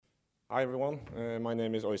Hi everyone, my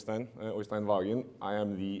name is Oystein Vaagen. I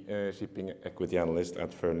am the shipping equity analyst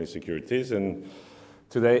at Fearnley Securities, and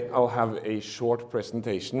today I'll have a short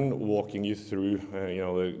presentation walking you through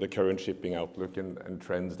the current shipping outlook and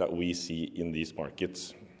trends that we see in these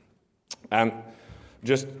markets. And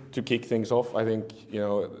just to kick things off, I think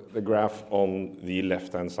the graph on the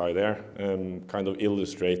left-hand side there kind of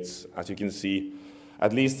illustrates, as you can see,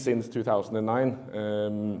 at least since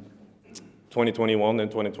 2009, 2021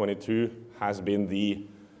 and 2022 has been the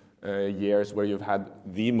years where you've had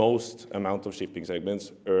the most amount of shipping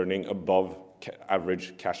segments earning above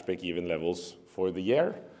average cash break-even levels for the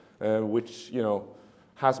year, which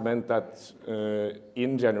has meant that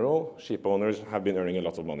in general ship owners have been earning a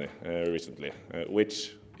lot of money recently,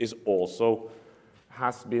 which is also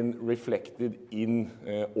has been reflected in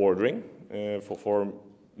ordering for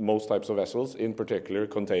most types of vessels, in particular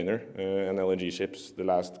container and LNG ships the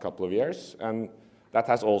last couple of years. And that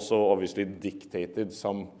has also obviously dictated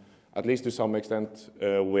some, at least to some extent,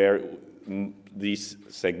 where these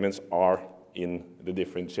segments are in the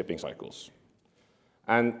different shipping cycles.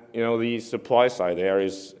 And the supply side there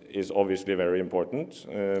is obviously very important,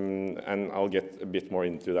 and I'll get a bit more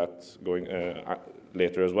into that going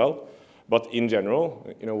later as well. But in general,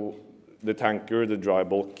 the tanker, the dry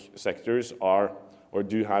bulk sectors are or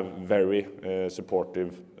do have very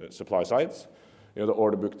supportive supply sides. The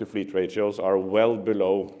order book to fleet ratios are well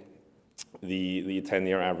below the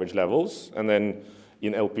 10-year average levels. And then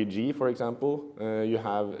in LPG, for example, you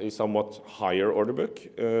have a somewhat higher order book.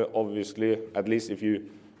 Obviously, at least if you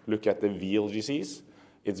look at the VLGCs,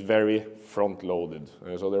 it's very front-loaded.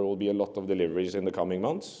 So there will be a lot of deliveries in the coming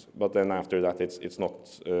months, but then after that, it's not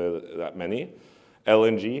that many.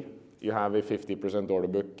 LNG, you have a 50% order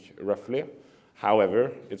book roughly.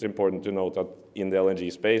 However, it's important to note that in the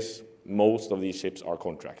LNG space, most of these ships are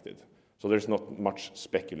contracted. So there's not much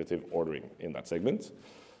speculative ordering in that segment.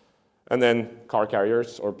 And then car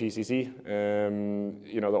carriers or PCC,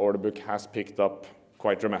 the order book has picked up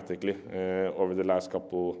quite dramatically over the last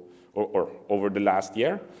couple or over the last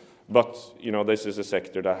year. But this is a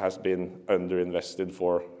sector that has been underinvested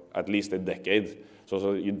for at least a decade.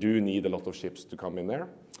 So you do need a lot of ships to come in there.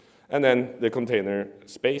 And then the container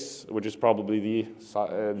space, which is probably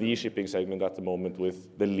the shipping segment at the moment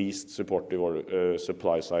with the least supportive or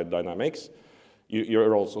supply side dynamics,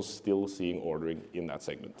 you're also still seeing ordering in that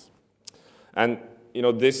segment. And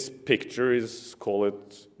this picture is, call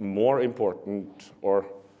it, more important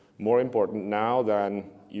now than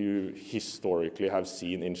you historically have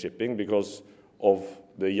seen in shipping because of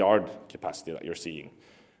the yard capacity that you're seeing.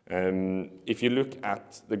 If you look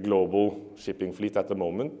at the global shipping fleet at the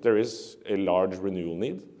moment, there is a large renewal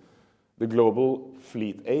need. The global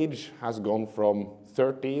fleet age has gone from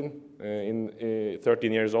 13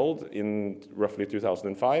 years old in roughly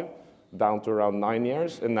 2005, down to around 9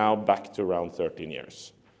 years, and now back to around 13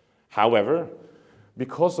 years. However,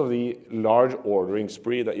 because of the large ordering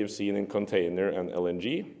spree that you've seen in container and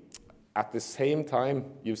LNG, at the same time,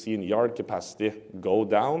 you've seen yard capacity go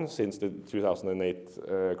down since the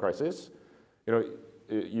 2008 crisis.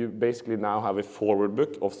 You basically now have a forward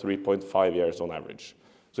book of 3.5 years on average.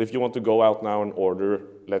 So if you want to go out now and order,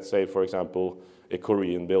 let's say, for example, a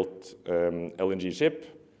Korean-built LNG ship,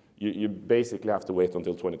 you basically have to wait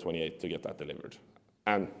until 2028 to get that delivered.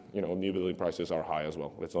 And, new building prices are high as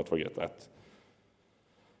well. Let's not forget that.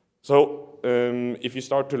 So if you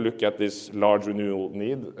start to look at this large renewal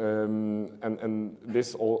need, and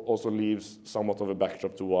this also leaves somewhat of a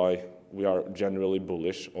backdrop to why we are generally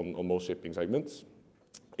bullish on most shipping segments,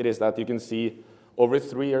 it is that you can see over a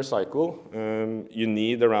 3-year cycle, you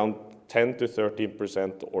need around 10 to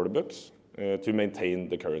 13% order books to maintain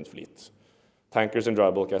the current fleet. Tankers and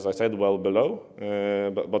dry bulk, as I said, well below,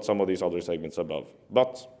 but some of these other segments above.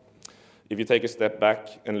 But if you take a step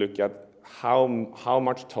back and look at how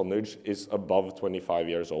much tonnage is above 25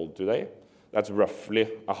 years old today, that's roughly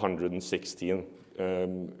 116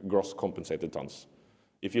 gross compensated tons.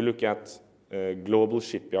 If you look at global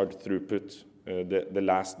shipyard throughput the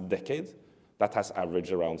last decade, that has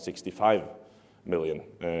averaged around 65 million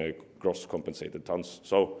gross compensated tons.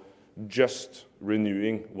 So just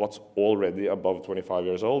renewing what's already above 25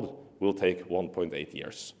 years old will take 1.8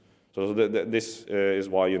 years. So this is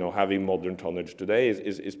why having modern tonnage today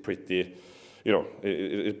is pretty,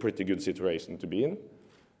 a pretty good situation to be in.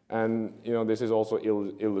 And this is also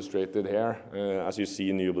illustrated here, as you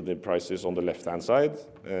see new building prices on the left-hand side,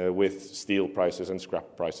 with steel prices and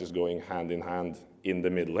scrap prices going hand in hand in the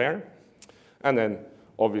middle here. And then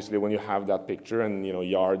obviously when you have that picture and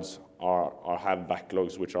yards have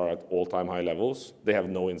backlogs which are at all-time high levels, they have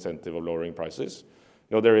no incentive of lowering prices.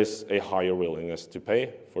 there is a higher willingness to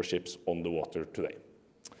pay for ships on the water today.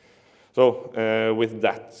 So with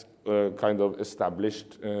that kind of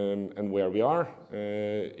established and where we are,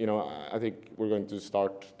 I think we're going to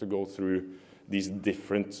start to go through these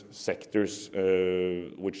different sectors,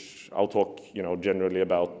 which I'll talk, generally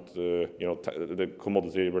about, the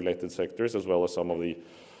commodity-related sectors as well as some of the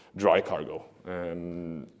dry cargo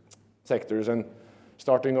sectors. And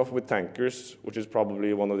starting off with tankers, which is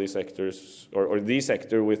probably one of these sectors, or the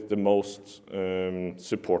sector with the most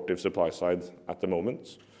supportive supply side at the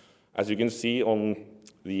moment. As you can see on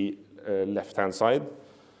the left-hand side,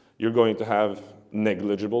 you're going to have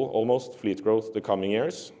negligible, almost, fleet growth the coming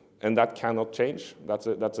years, and that cannot change. That's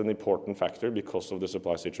an important factor because of the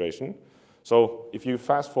supply situation. So if you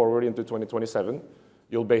fast forward into 2027,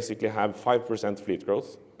 you'll basically have 5% fleet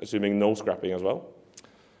growth, assuming no scrapping as well.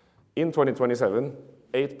 In 2027,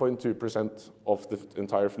 8.2% of the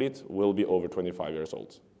entire fleet will be over 25 years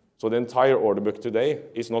old. So the entire order book today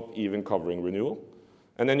is not even covering renewal.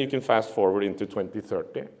 And then you can fast forward into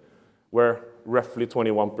 2030, where roughly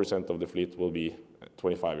 21% of the fleet will be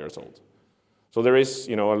 25 years old. So there is,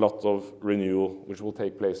 a lot of renewal which will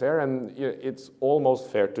take place here, and it's almost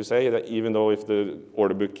fair to say that even though if the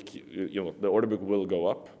order book, the order book will go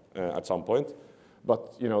up at some point,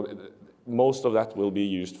 but most of that will be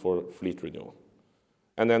used for fleet renewal.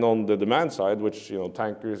 And then on the demand side, which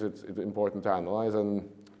tankers, it's important to analyze, and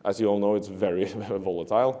as you all know, it's very, very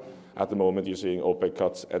volatile. At the moment, you're seeing OPEC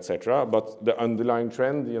cuts, etc. But the underlying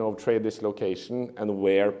trend, of trade dislocation and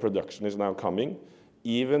where production is now coming,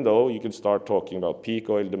 even though you can start talking about peak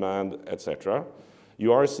oil demand, etc.,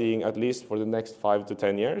 you are seeing, at least for the next 5 to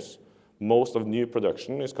 10 years, most of new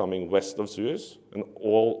production is coming west of Suez, and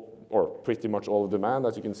pretty much all of demand,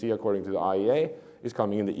 as you can see according to the IEA, is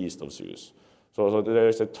coming in the east of Suez. So there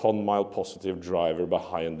is a ton-mile positive driver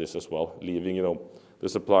behind this as well, leaving the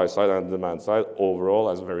supply side and the demand side overall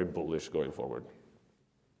as very bullish going forward.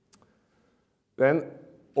 Then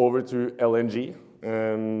over to LNG.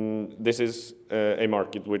 This is a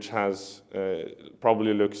market which has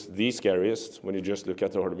probably looks the scariest when you just look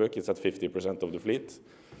at the order book. It's at 50% of the fleet.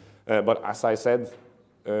 But as I said,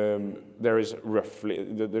 there is roughly,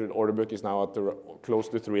 the order book is now at close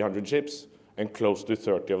to 300 ships, and close to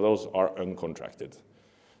 30 of those are uncontracted.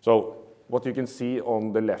 So what you can see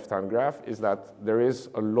on the left-hand graph is that there is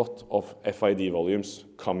a lot of FID volumes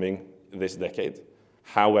coming this decade.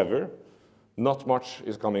 However, not much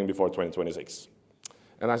is coming before 2026.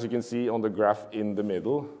 And as you can see on the graph in the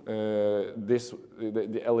middle, the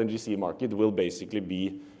LNGC market will basically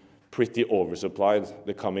be pretty oversupplied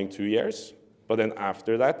the coming 2 years. But then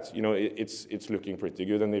after that, it's looking pretty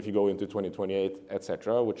good. And if you go into 2028,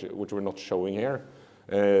 etc., which we're not showing here,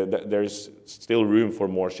 there's still room for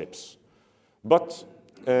more ships. But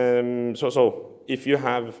so if you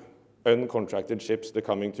have uncontracted ships the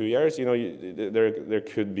coming 2 years, there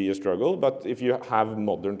could be a struggle. But if you have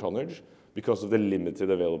modern tonnage, because of the limited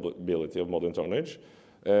availability of modern tonnage,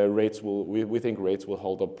 we think rates will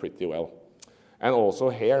hold up pretty well. And also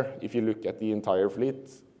here, if you look at the entire fleet,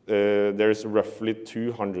 there's roughly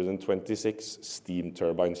 226 steam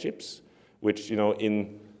turbine ships, which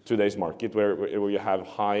in today's market, where you have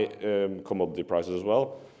high commodity prices as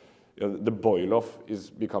well, the boil-off is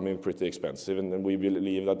becoming pretty expensive, and we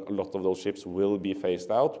believe that a lot of those ships will be phased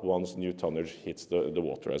out once new tonnage hits the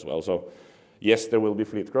water as well. So yes, there will be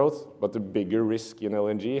fleet growth, but the bigger risk in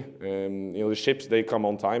LNG, the ships, they come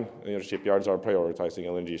on time. Shipyards are prioritizing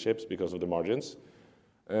LNG ships because of the margins.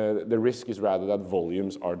 The risk is rather that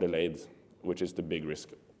volumes are delayed, which is the big risk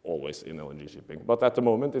always in LNG shipping. But at the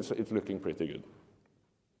moment, it's looking pretty good.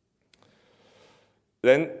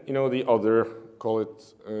 Then, the other, call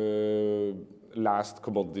it last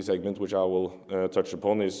commodity segment, which I will touch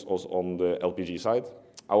upon, is also on the LPG side.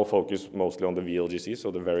 I will focus mostly on the VLGC, so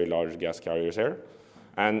the very large gas carriers here.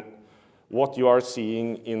 And what you are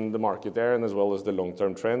seeing in the market there, and as well as the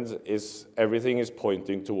long-term trends, is everything is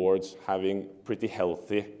pointing towards having pretty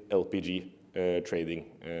healthy LPG trading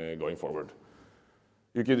going forward.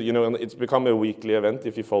 You could, it's become a weekly event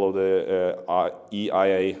if you follow the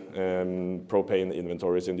EIA propane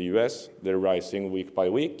inventories in the US. They're rising week by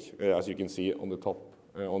week, as you can see on the top,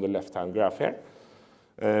 on the left-hand graph here,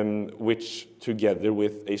 which together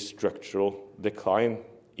with a structural decline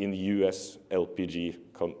in US LPG,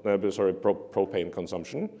 propane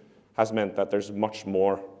consumption, has meant that there's much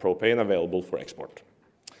more propane available for export.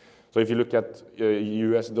 So if you look at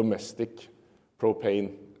US domestic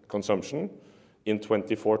propane consumption, in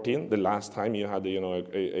 2014, the last time you had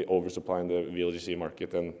a oversupply in the VLGC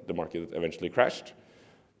market and the market eventually crashed,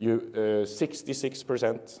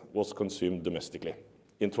 66% was consumed domestically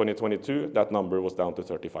In 2022, that number was down to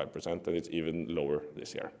 35%, and it's even lower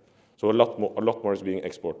this year. So a lot more is being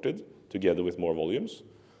exported together with more volumes.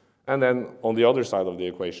 And then on the other side of the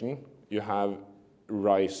equation, you have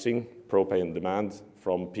rising propane demand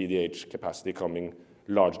from PDH capacity coming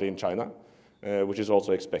largely in China, which is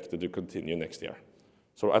also expected to continue next year.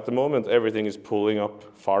 So at the moment, everything is pulling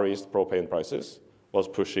up Far East propane prices,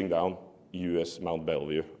 whilst pushing down US Mount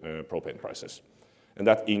Belvieu propane prices. And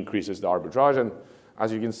that increases the arbitrage. And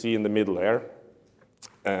as you can see in the middle here,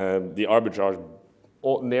 the arbitrage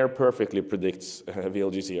near perfectly predicts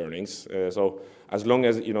VLGC earnings. So as long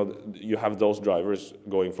as you have those drivers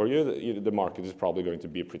going for you, the market is probably going to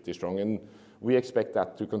be pretty strong. And we expect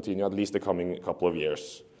that to continue at least the coming couple of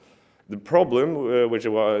years. The problem, which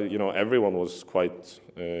everyone was quite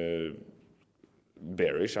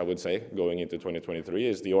bearish, I would say, going into 2023,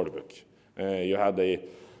 is the order book. You had a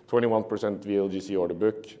 21% VLGC order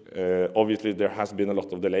book. Obviously, there has been a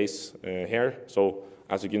lot of delays here. So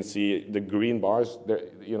as you can see, the green bars,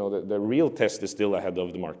 the real test is still ahead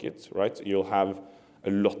of the market, right? You'll have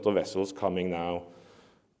a lot of vessels coming now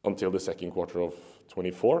until the second quarter of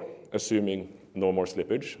 24, assuming no more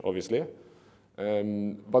slippage, obviously.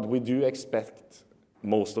 But we do expect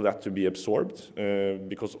most of that to be absorbed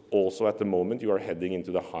because also at the moment you are heading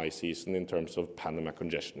into the high season in terms of Panama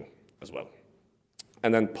congestion as well.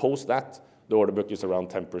 And then post that, the order book is around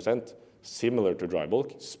 10%, similar to dry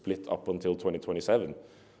bulk, split up until 2027.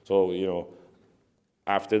 So,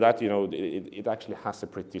 after that, it actually has a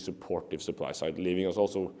pretty supportive supply side, leaving us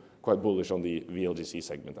also quite bullish on the VLGC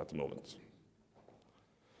segment at the moment.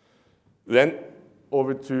 Then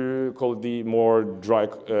over to call it the more dry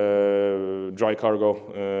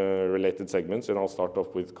cargo related segments, and I'll start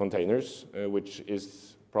off with containers, which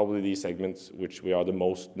is probably the segments which we are the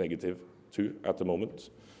most negative to at the moment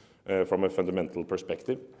from a fundamental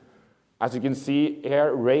perspective. As you can see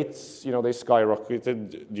here, rates, they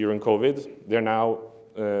skyrocketed during COVID. They're now,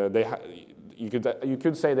 you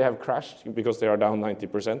could say they have crashed because they are down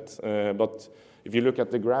 90%. But if you look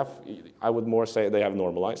at the graph, I would more say they have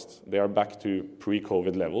normalized. They are back to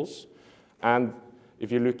pre-COVID levels. And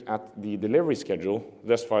if you look at the delivery schedule,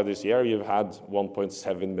 thus far this year, you've had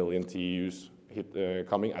 1.7 million TEUs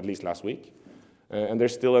coming, at least last week. And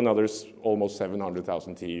there's still another almost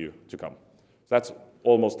 700,000 TEU to come. So that's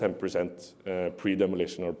almost 10%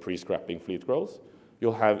 pre-demolition or pre-scrapping fleet growth.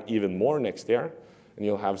 You'll have even more next year, and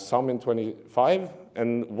you'll have some in 25.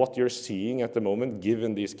 And what you're seeing at the moment,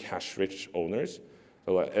 given these cash-rich owners,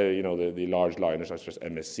 so, the large liners such as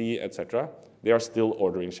MSC, etc., they are still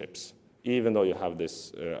ordering ships, even though you have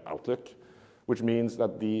this outlook, which means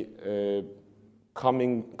that the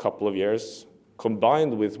coming couple of years,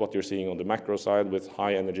 combined with what you're seeing on the macro side with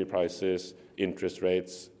high energy prices, interest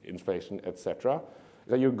rates, inflation, etc.,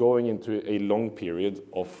 that you're going into a long period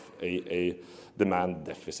of a demand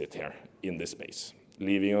deficit here in this space,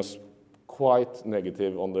 leaving us quite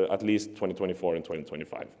negative on at least 2024 and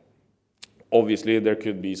 2025. Obviously, there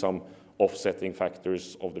could be some offsetting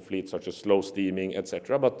factors of the fleet, such as slow steaming,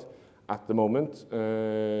 etc. But at the moment,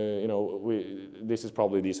 this is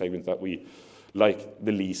probably the segment that we like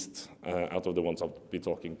the least out of the ones I'll be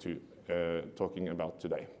talking about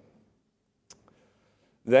today.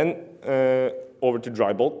 Then over to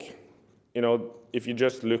dry bulk. If you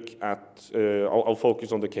just look at, I'll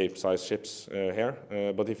focus on the Cape-size ships here,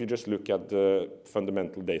 but if you just look at the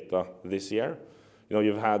fundamental data this year,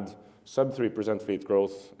 you've had sub 3% fleet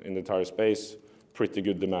growth in the entire space, pretty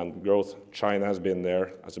good demand growth. China has been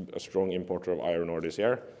there as a strong importer of iron ore this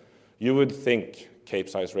year. You would think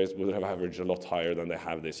Cape-size rates would have averaged a lot higher than they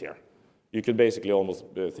have this year. You could basically almost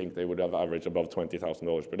think they would have averaged above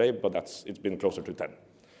 $20,000 per day, but it's been closer to 10.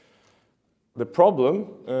 The problem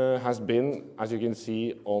has been, as you can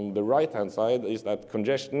see on the right-hand side, is that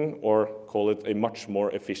congestion, or call it a much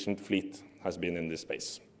more efficient fleet, has been in this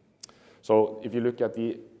space. So if you look at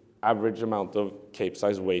the average amount of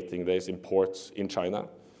Cape-size waiting days in ports in China,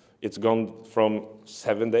 it's gone from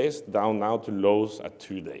 7 days down now to lows at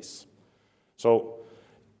 2 days. So,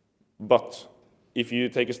 but if you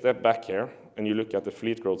take a step back here and you look at the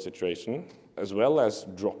fleet growth situation, as well as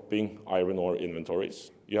dropping iron ore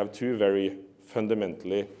inventories, you have two very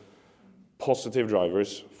fundamentally positive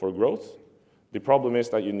drivers for growth. The problem is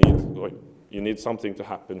that you need something to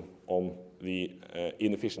happen on the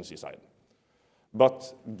inefficiency side.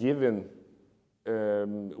 But given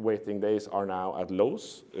waiting days are now at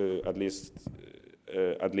lows, at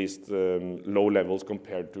least low levels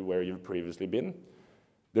compared to where you've previously been,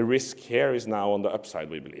 the risk here is now on the upside,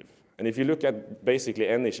 we believe. And if you look at basically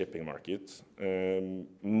any shipping market,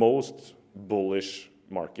 most bullish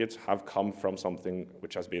markets have come from something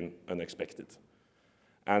which has been unexpected.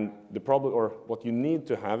 And the problem, or what you need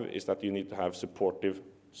to have, is that you need to have supportive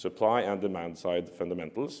supply and demand side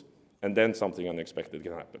fundamentals, and then something unexpected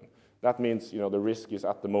can happen. That means, the risk is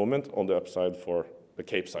at the moment on the upside for the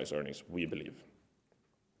Capesize earnings, we believe.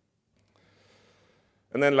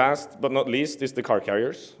 And then last but not least is the car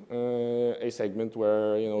carriers, a segment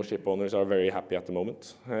where ship owners are very happy at the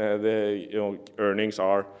moment. The earnings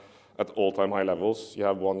are at all-time high levels. You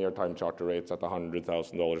have one-year time charter rates at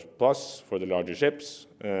 $100,000 plus for the larger ships.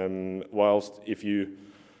 Whilst if you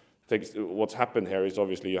take what's happened here is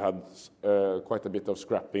obviously you had quite a bit of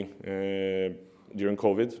scrapping during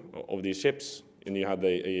COVID of these ships, and you had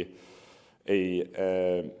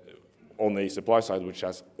on a supply side, which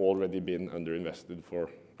has already been underinvested for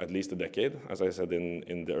at least a decade, as I said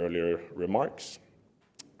in the earlier remarks.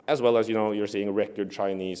 As well as, you're seeing record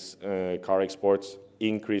Chinese car exports,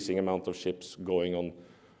 increasing amount of ships going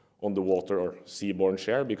on the water or seaborne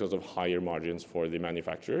share because of higher margins for the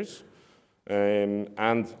manufacturers. And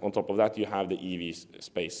on top of that, you have the EV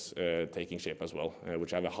space taking shape as well,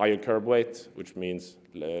 which have a higher curb weight, which means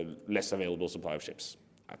less available supply of ships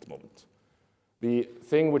at the moment. The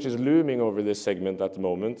thing which is looming over this segment at the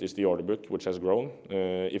moment is the order book, which has grown.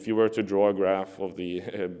 If you were to draw a graph of the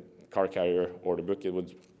car carrier order book, it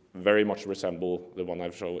would very much resemble the one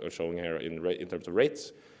I'm showing here in terms of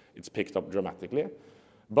rates. It's picked up dramatically.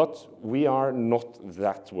 But we are not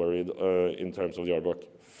that worried in terms of the order book.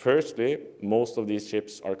 Firstly, most of these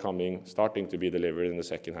ships are starting to be delivered in the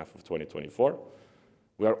second half of 2024.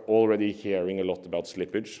 We are already hearing a lot about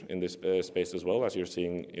slippage in this space as well, as you're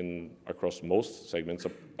seeing across most segments,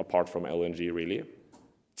 apart from LNG, really.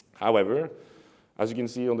 However, as you can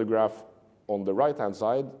see on the graph on the right-hand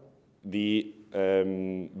side,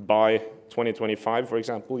 by 2025, for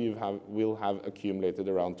example, we'll have accumulated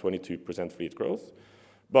around 22% fleet growth.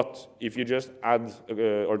 But if you just add,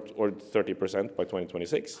 or 30% by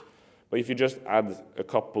 2026, but if you just add a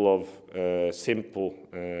couple of simple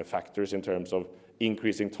factors in terms of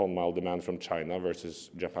increasing ton-mile demand from China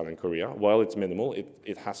versus Japan and Korea, while it's minimal,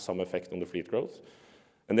 it has some effect on the fleet growth.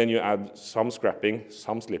 And then you add some scrapping,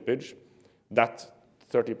 some slippage, that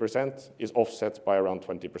 30% is offset by around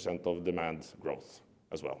 20% of demand growth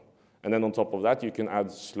as well. And then on top of that, you can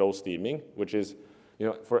add slow steaming, which is,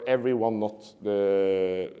 for every 1 knot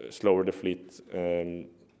slower the fleet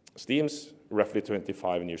steams, roughly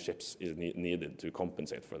 25 new ships is needed to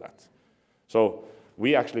compensate for that. So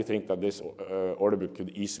we actually think that this order book could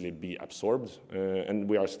easily be absorbed, and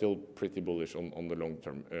we are still pretty bullish on the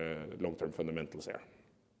long-term fundamentals here.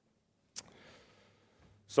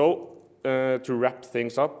 So to wrap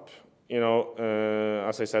things up,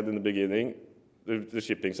 as I said in the beginning, the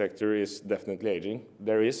shipping sector is definitely aging.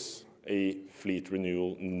 There is a fleet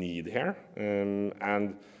renewal need here,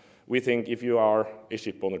 and we think if you are a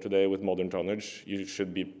ship owner today with modern tonnage, you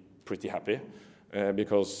should be pretty happy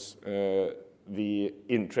because the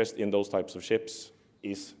interest in those types of ships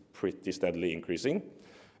is pretty steadily increasing.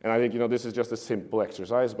 And I think this is just a simple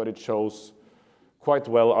exercise, but it shows quite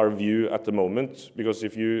well our view at the moment, because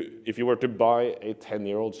if you were to buy a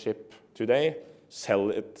 10-year-old ship today, sell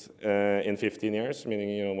it in 15 years,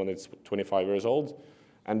 meaning when it's 25 years old,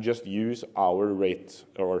 and just use our rate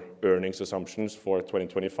or earnings assumptions for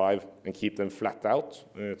 2025 and keep them flat out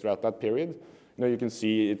throughout that period, you can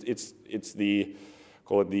see it's the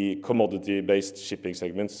commodity-based shipping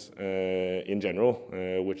segments in general,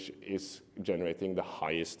 which is generating the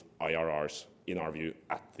highest IRRs in our view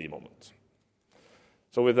at the moment.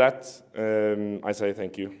 So with that, I say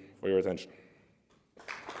thank you for your attention.